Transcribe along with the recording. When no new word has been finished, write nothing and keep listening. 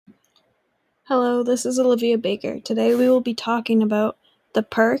Hello, this is Olivia Baker. Today we will be talking about the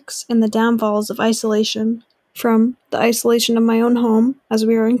perks and the downfalls of isolation from the isolation of my own home as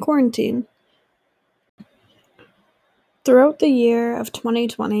we are in quarantine. Throughout the year of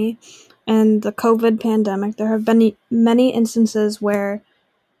 2020 and the COVID pandemic, there have been many instances where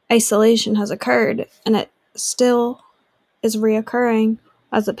isolation has occurred, and it still is reoccurring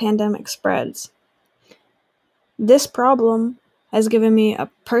as the pandemic spreads. This problem has given me a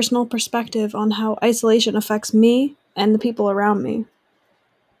personal perspective on how isolation affects me and the people around me.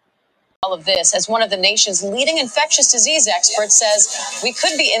 All of this, as one of the nation's leading infectious disease experts says, we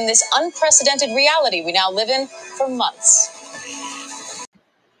could be in this unprecedented reality we now live in for months.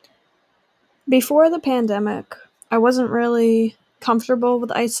 Before the pandemic, I wasn't really comfortable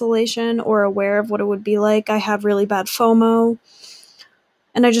with isolation or aware of what it would be like. I had really bad FOMO,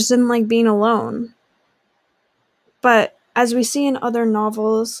 and I just didn't like being alone. But as we see in other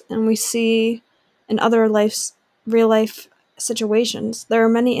novels and we see in other real life situations, there are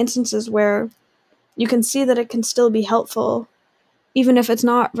many instances where you can see that it can still be helpful, even if it's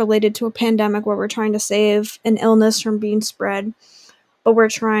not related to a pandemic where we're trying to save an illness from being spread, but we're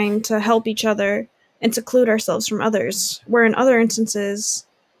trying to help each other and seclude ourselves from others, where in other instances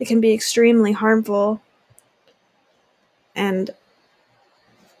it can be extremely harmful and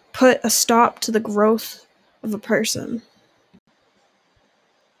put a stop to the growth of a person.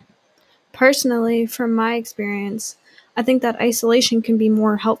 Personally, from my experience, I think that isolation can be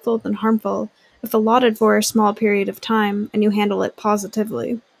more helpful than harmful if allotted for a small period of time and you handle it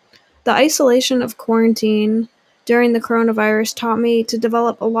positively. The isolation of quarantine during the coronavirus taught me to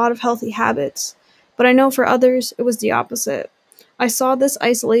develop a lot of healthy habits, but I know for others it was the opposite. I saw this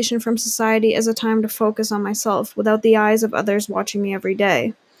isolation from society as a time to focus on myself without the eyes of others watching me every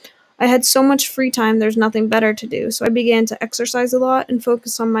day. I had so much free time there's nothing better to do, so I began to exercise a lot and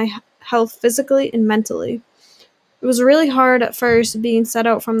focus on my health physically and mentally. It was really hard at first being set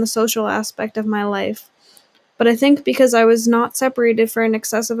out from the social aspect of my life, but I think because I was not separated for an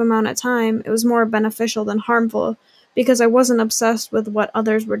excessive amount of time, it was more beneficial than harmful because I wasn't obsessed with what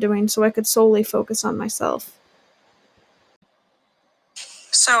others were doing, so I could solely focus on myself.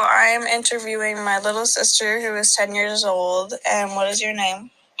 So I am interviewing my little sister who is 10 years old. And what is your name?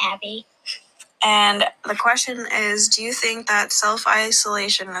 Abby. And the question is, do you think that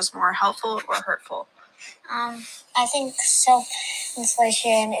self-isolation is more helpful or hurtful? I think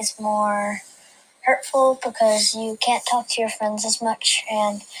self-isolation is more hurtful because you can't talk to your friends as much,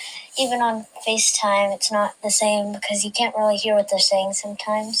 and even on FaceTime it's not the same because you can't really hear what they're saying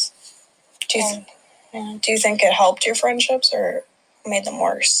sometimes. Do you think it helped your friendships or made them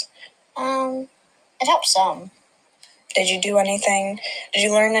worse? It helps some. Did you do anything? Did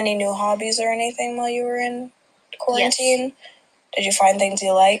you learn any new hobbies or anything while you were in quarantine? Yes. Did you find things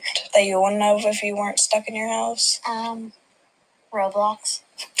you liked that you wouldn't have if you weren't stuck in your house? Roblox.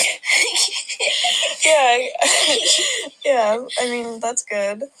 Yeah, I mean, that's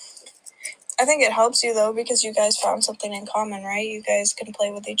good. I think it helps you, though, because you guys found something in common, right? You guys can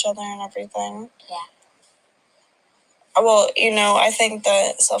play with each other and everything. Yeah. Well, I think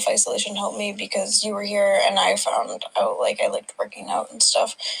that self-isolation helped me because you were here and I found out, I liked working out and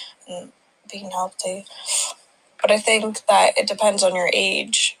stuff and being healthy. But I think that it depends on your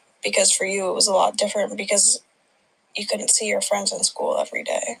age, because for you it was a lot different because you couldn't see your friends in school every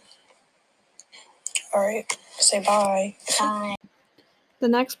day. All right, say bye. Bye. The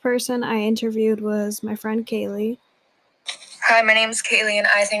next person I interviewed was my friend Kaylee. Hi, my name is Kaylee, and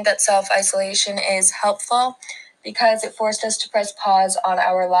I think that self-isolation is helpful because it forced us to press pause on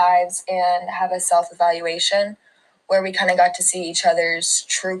our lives and have a self-evaluation where we kind of got to see each other's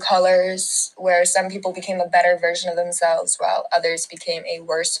true colors, where some people became a better version of themselves while others became a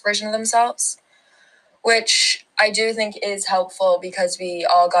worse version of themselves, which I do think is helpful because we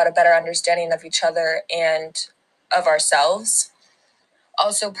all got a better understanding of each other and of ourselves.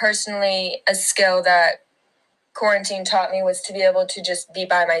 Also, personally, a skill that quarantine taught me was to be able to just be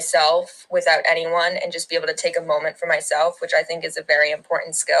by myself without anyone and just be able to take a moment for myself, which I think is a very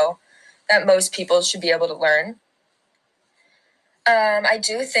important skill that most people should be able to learn. I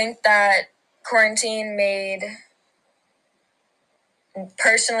do think that quarantine made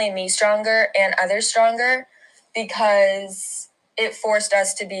personally me stronger and others stronger because it forced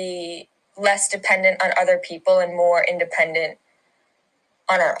us to be less dependent on other people and more independent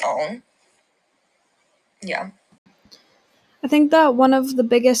on our own. Yeah. I think that one of the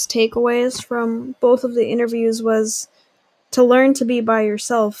biggest takeaways from both of the interviews was to learn to be by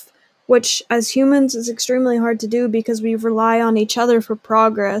yourself, which as humans is extremely hard to do because we rely on each other for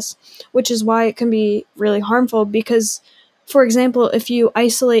progress, which is why it can be really harmful because For example, if you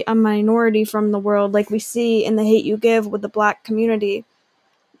isolate a minority from the world, like we see in The Hate U Give with the Black community,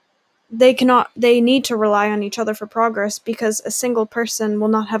 they need to rely on each other for progress, because a single person will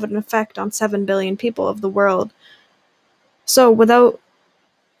not have an effect on 7 billion people of the world. So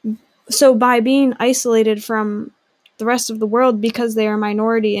by being isolated from the rest of the world because they are a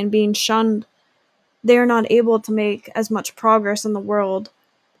minority and being shunned, they are not able to make as much progress in the world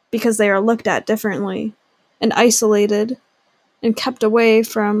because they are looked at differently and isolated and kept away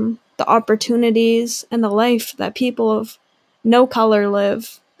from the opportunities and the life that people of no color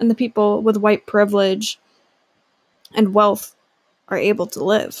live and the people with white privilege and wealth are able to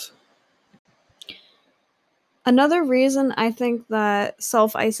live. Another reason I think that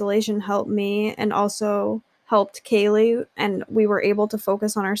self-isolation helped me and also helped Kaylee and we were able to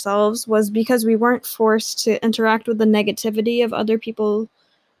focus on ourselves was because we weren't forced to interact with the negativity of other people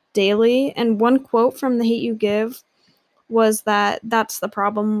daily. And one quote from The Hate U Give was that's the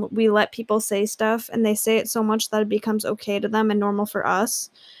problem. We let people say stuff and they say it so much that it becomes okay to them and normal for us.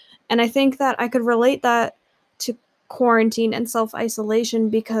 And I think that I could relate that to quarantine and self-isolation,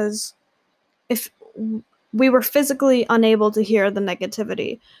 because if we were physically unable to hear the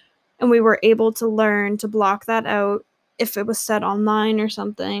negativity and we were able to learn to block that out if it was said online or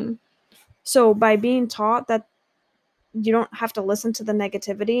something. So by being taught that you don't have to listen to the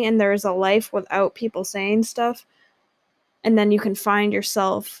negativity and there is a life without people saying stuff, and then you can find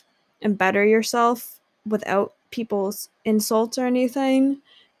yourself and better yourself without people's insults or anything,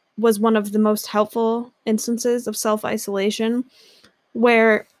 was one of the most helpful instances of self-isolation,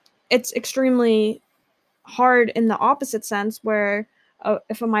 where it's extremely hard in the opposite sense, where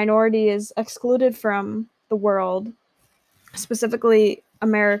if a minority is excluded from the world, specifically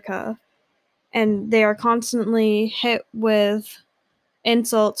America, and they are constantly hit with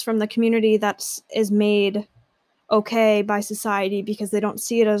insults from the community that is made okay by society because they don't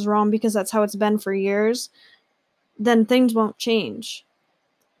see it as wrong because that's how it's been for years, then things won't change.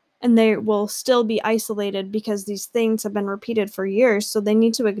 And they will still be isolated because these things have been repeated for years, so they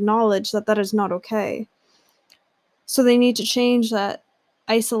need to acknowledge that that is not okay. So they need to change that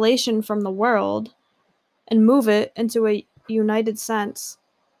isolation from the world and move it into a united sense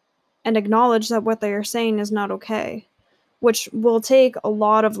and acknowledge that what they are saying is not okay, which will take a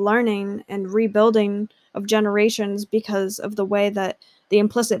lot of learning and rebuilding of generations because of the way that the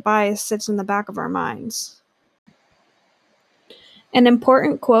implicit bias sits in the back of our minds. An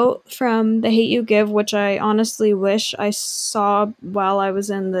important quote from The Hate U Give, which I honestly wish I saw while I was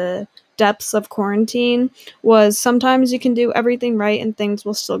in the depths of quarantine, was, "Sometimes you can do everything right and things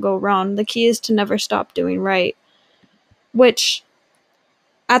will still go wrong. The key is to never stop doing right." Which,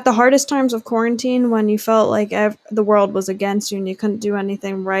 at the hardest times of quarantine, when you felt like the world was against you and you couldn't do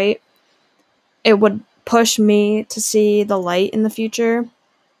anything right, it would push me to see the light in the future.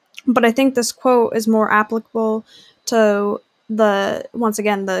 But I think this quote is more applicable to once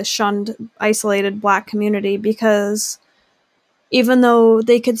again, the shunned, isolated Black community, because even though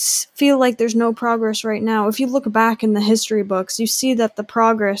they could feel like there's no progress right now, if you look back in the history books, you see that the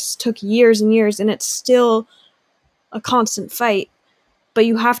progress took years and years, and it's still a constant fight. But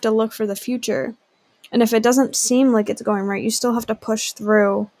you have to look for the future. And if it doesn't seem like it's going right, you still have to push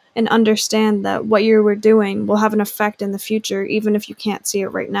through and understand that what you were doing will have an effect in the future, even if you can't see it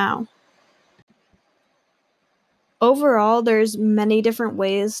right now. Overall, there's many different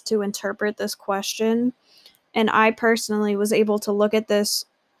ways to interpret this question, and I personally was able to look at this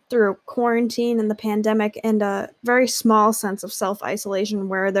through quarantine and the pandemic and a very small sense of self-isolation,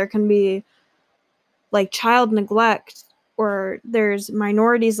 where there can be like child neglect, or there's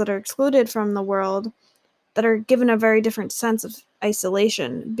minorities that are excluded from the world that are given a very different sense of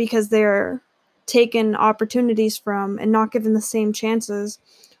isolation because they're taken opportunities from and not given the same chances,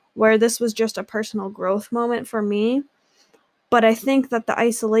 where this was just a personal growth moment for me. But I think that the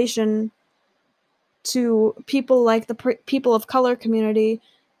isolation to people like the people of color community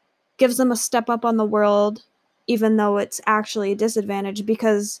gives them a step up on the world, even though it's actually a disadvantage,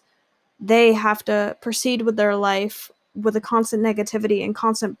 because they have to proceed with their life with a constant negativity and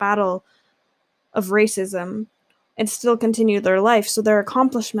constant battle of racism and still continue their life. So their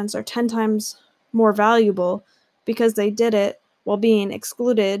accomplishments are 10 times more valuable because they did it while being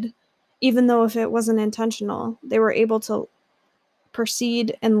excluded, even though if it wasn't intentional, they were able to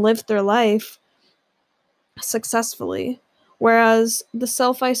proceed and live their life successfully. Whereas the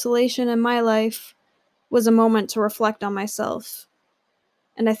self-isolation in my life was a moment to reflect on myself.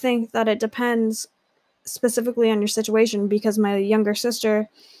 And I think that it depends specifically on your situation, because my younger sister,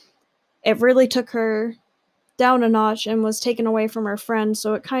 it really took her down a notch and was taken away from her friends.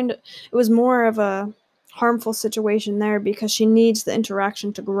 So it was more of a harmful situation there because she needs the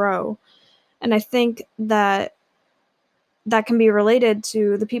interaction to grow. And I think that can be related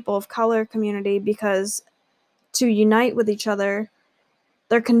to the people of color community, because to unite with each other,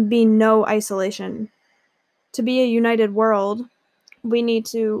 there can be no isolation. To be a united world, we need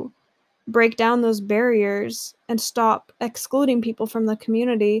to break down those barriers and stop excluding people from the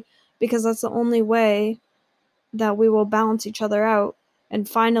community, because that's the only way that we will balance each other out and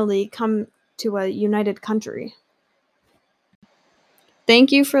finally come to a united country.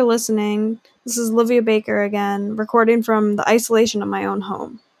 Thank you for listening. This is Livia Baker again, recording from the isolation of my own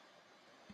home.